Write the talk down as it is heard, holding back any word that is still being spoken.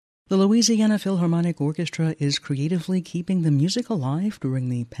The Louisiana Philharmonic Orchestra is creatively keeping the music alive during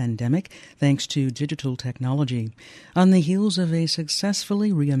the pandemic thanks to digital technology. On the heels of a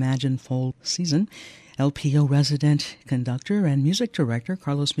successfully reimagined fall season, LPO resident, conductor, and music director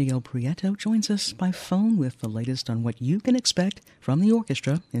Carlos Miguel Prieto joins us by phone with the latest on what you can expect from the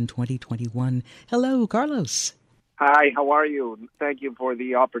orchestra in 2021. Hello, Carlos. Hi, how are you? Thank you for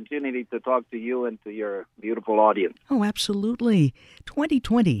the opportunity to talk to you and to your beautiful audience. Oh, absolutely.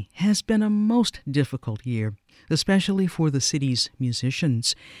 2020 has been a most difficult year, especially for the city's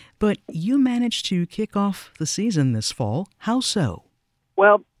musicians. But you managed to kick off the season this fall. How so?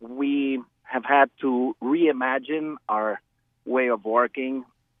 Well, we have had to reimagine our way of working,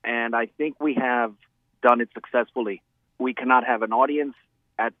 and I think we have done it successfully. We cannot have an audience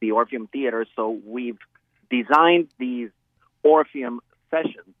at the Orpheum Theater, so we've designed these Orpheum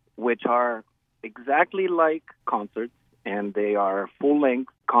sessions, which are exactly like concerts, and they are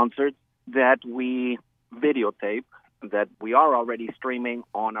full-length concerts that we videotape, that we are already streaming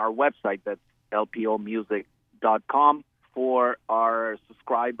on our website, that's lpomusic.com, for our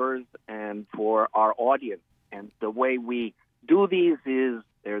subscribers and for our audience. And the way we do these is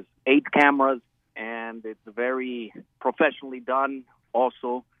there's 8 cameras, and it's very professionally done.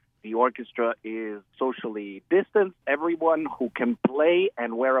 Also, the orchestra is socially distanced. Everyone who can play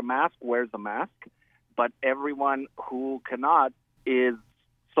and wear a mask wears a mask, but everyone who cannot is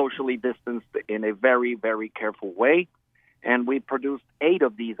socially distanced in a very, very careful way. And we produced 8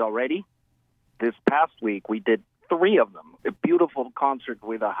 of these already. This past week, we did 3 of them. A beautiful concert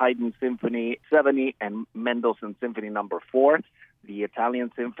with a Haydn Symphony 70 and Mendelssohn Symphony No. 4, the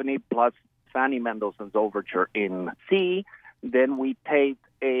Italian Symphony, plus Fanny Mendelssohn's Overture in C. Then we taped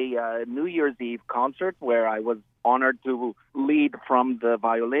a New Year's Eve concert where I was honored to lead from the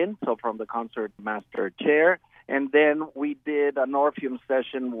violin, so from the concert master chair. And then we did an Orpheum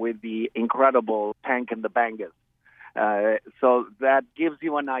session with the incredible Tank and the Bangas. So that gives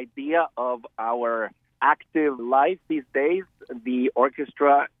you an idea of our active life these days. The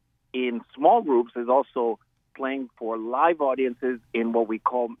orchestra in small groups is also playing for live audiences in what we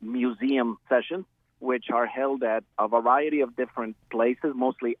call museum sessions, which are held at a variety of different places,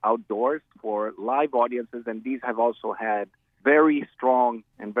 mostly outdoors for live audiences. And these have also had very strong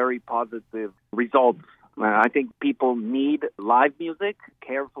and very positive results. I think people need live music,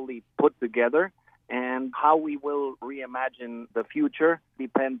 carefully put together. And how we will reimagine the future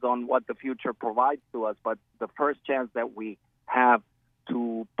depends on what the future provides to us. But the first chance that we have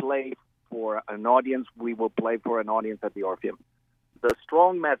to play for an audience, we will play for an audience at the Orpheum. The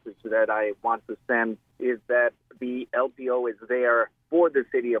strong message that I want to send is that the LPO is there for the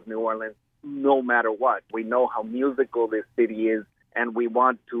city of New Orleans no matter what. We know how musical this city is, and we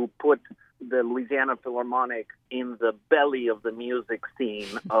want to put the Louisiana Philharmonic in the belly of the music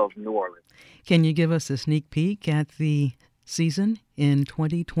scene of New Orleans. Can you give us a sneak peek at the season in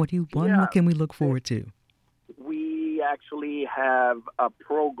 2021? Yeah. What can we look forward to? We actually have a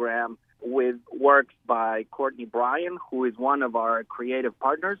program with works by Courtney Bryan, who is one of our creative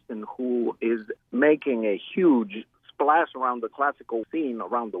partners and who is making a huge splash around the classical scene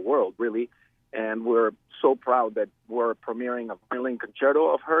around the world, really. And we're so proud that we're premiering a violin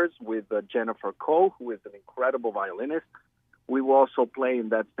concerto of hers with Jennifer Coe, who is an incredible violinist. We will also play in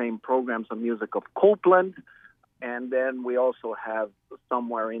that same program some music of Copland. And then we also have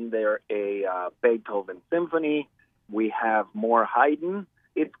somewhere in there a Beethoven symphony. We have more Haydn.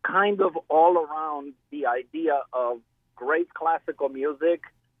 It's kind of all around the idea of great classical music,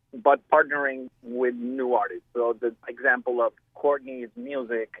 but partnering with new artists. So the example of Courtney's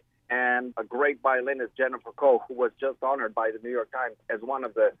music and a great violinist, Jennifer Coe, who was just honored by the New York Times as one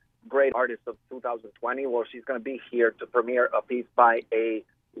of the great artists of 2020. Well, she's going to be here to premiere a piece by a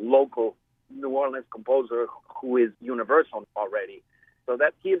local New Orleans composer who is universal already. So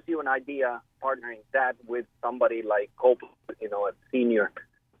that gives you an idea, partnering that with somebody like Copland, a senior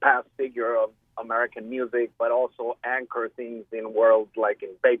past figure of American music, but also anchor things in worlds like in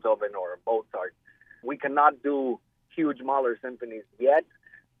Beethoven or Mozart. We cannot do huge Mahler symphonies yet,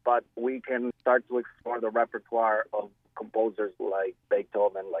 but we can start to explore the repertoire of composers like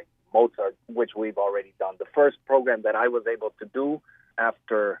Beethoven, like Mozart, which we've already done. The first program that I was able to do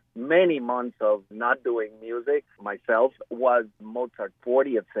after many months of not doing music myself was Mozart's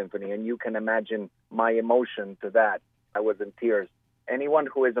 40th Symphony, and you can imagine my emotion to that. I was in tears. Anyone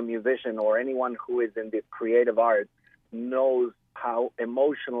who is a musician or anyone who is in the creative arts knows how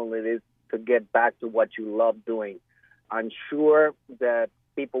emotional it is to get back to what you love doing. I'm sure that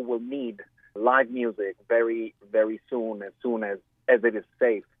people will need live music very, very soon as it is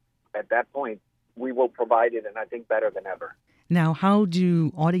safe. At that point, we will provide it, and I think better than ever. Now, how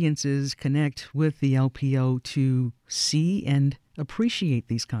do audiences connect with the LPO to see and appreciate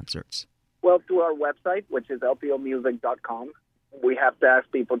these concerts? Well, through our website, which is lpomusic.com, we have to ask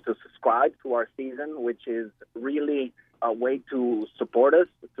people to subscribe to our season, which is really a way to support us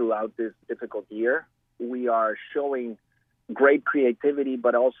throughout this difficult year. We are showing great creativity,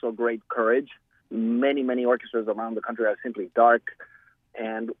 but also great courage. Many, many orchestras around the country are simply dark,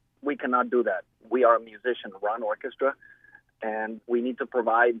 and we cannot do that. We are a musician-run orchestra, and we need to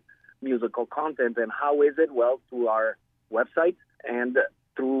provide musical content. And how is it? Well, through our website and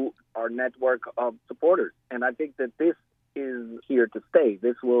through our network of supporters. And I think that this is here to stay.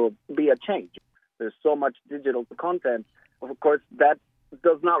 This will be a change. There's so much digital content. Of course, that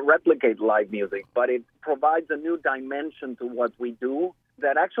does not replicate live music, but it provides a new dimension to what we do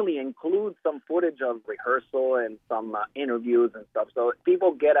that actually includes some footage of rehearsal and some interviews and stuff. So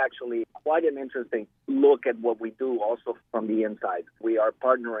people get actually quite an interesting look at what we do also from the inside. We are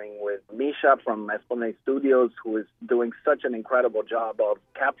partnering with Misha from Esplanade Studios, who is doing such an incredible job of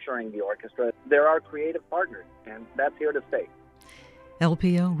capturing the orchestra. They're our creative partners, and that's here to stay.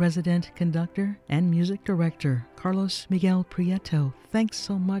 LPO resident conductor and music director Carlos Miguel Prieto, thanks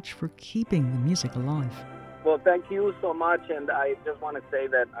so much for keeping the music alive. Well, thank you so much, and I just want to say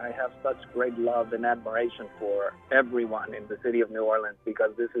that I have such great love and admiration for everyone in the city of New Orleans,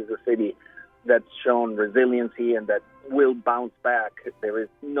 because this is a city that's shown resiliency and that will bounce back. There is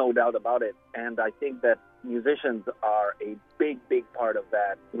no doubt about it, and I think that musicians are a big, big part of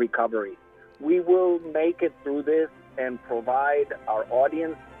that recovery. We will make it through this and provide our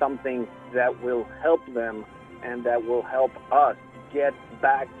audience something that will help them and that will help us get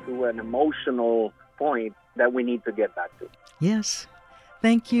back to an emotional point that we need to get back to. Yes.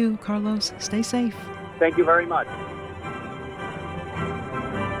 Thank you, Carlos. Stay safe. Thank you very much.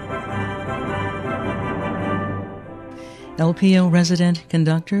 LPO resident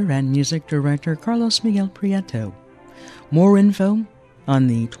conductor and music director Carlos Miguel Prieto. More info on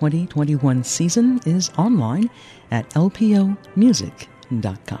the 2021 season is online at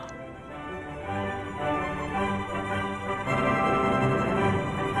lpomusic.com.